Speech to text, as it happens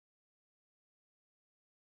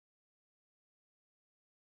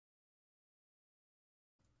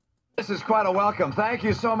This is quite a welcome. Thank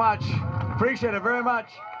you so much. Appreciate it very much.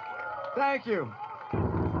 Thank you.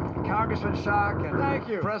 Congressman Schock and thank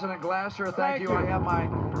you. President Glasser, thank you. I have my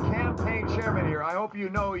campaign chairman here. I hope you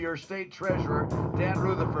know your state treasurer, Dan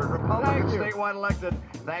Rutherford, Republican statewide elected.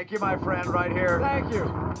 Thank you, my friend, right here. Thank you.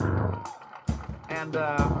 And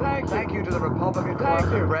thank you to the Republican Club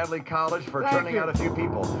at Bradley College for turning out a few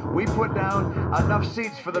people. We put down enough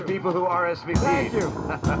seats for the people who RSVP'd. Thank you.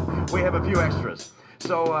 We have a few extras.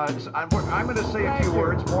 So I'm going to say a few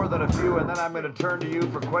words, more than a few, and then I'm going to turn to you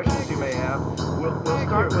for questions you may have. We'll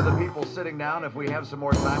start with the people sitting down. If we have some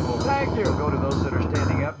more time, we'll go to those that are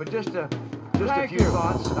standing up. But just a few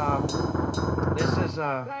thoughts.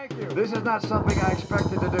 This is not something I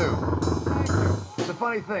expected to do. It's a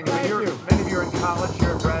funny thing. I mean, many of you are in college here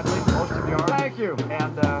at Bradley. Most of you are. Thank you.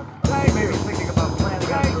 And you may be thinking about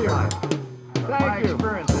planning out your life. My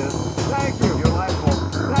experience is, your life will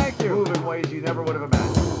move in ways you never would have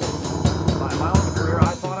imagined. In my own career,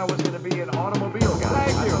 I thought I was going to be an automobile guy.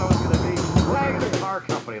 I thought I was going to be working in a car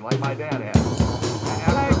company like my dad had.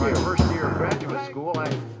 After my first year of graduate school,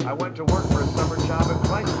 I went to work for a summer job at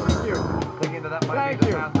Chrysler, thinking that might be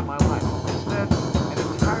the path of my life. Instead, an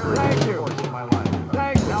entirely different course in my life.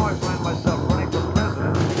 Now I find myself running for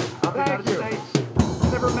president of the United States.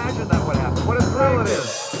 Never imagined that would happen. What a thrill it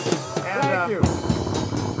is.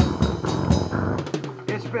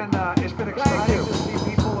 And it's been exciting to see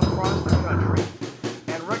people across the country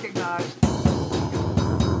and recognize,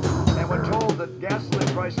 and when told that gasoline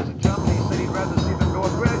prices had jumped, he said he'd rather see them go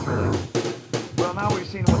up gradually. Well, now we've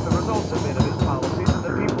seen what the results have been of his policies and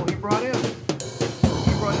the people he brought in.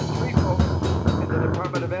 He brought in 3 folks in the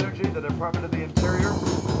Department of Energy, the Department of the Interior,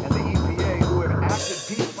 and the EPA who have acted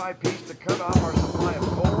piece by piece to cut off our supply of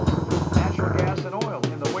coal, natural gas, and oil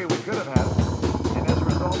in the way we could have had it. And as a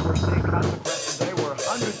result, we're seeing consequences today where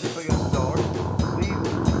hundreds of billions of dollars leave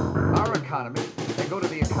our economy and go to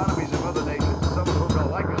the economies of other nations, some of whom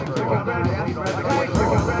don't like us very well.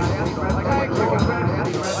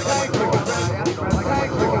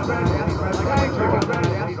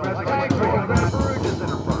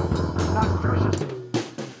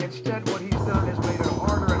 Instead, what he's done is made it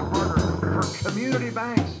harder and harder for community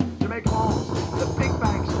banks to make loans. The big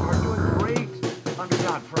banks are doing great under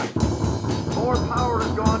Dodd-Frank. More power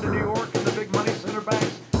has gone to New York and the big money center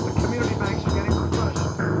banks. The community banks are getting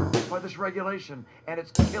crushed by this regulation, and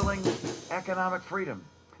it's killing economic freedom.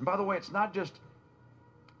 And by the way, it's not just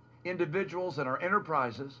individuals and our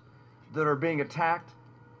enterprises that are being attacked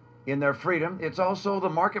in their freedom. It's also the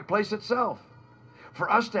marketplace itself. For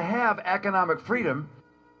us to have economic freedom,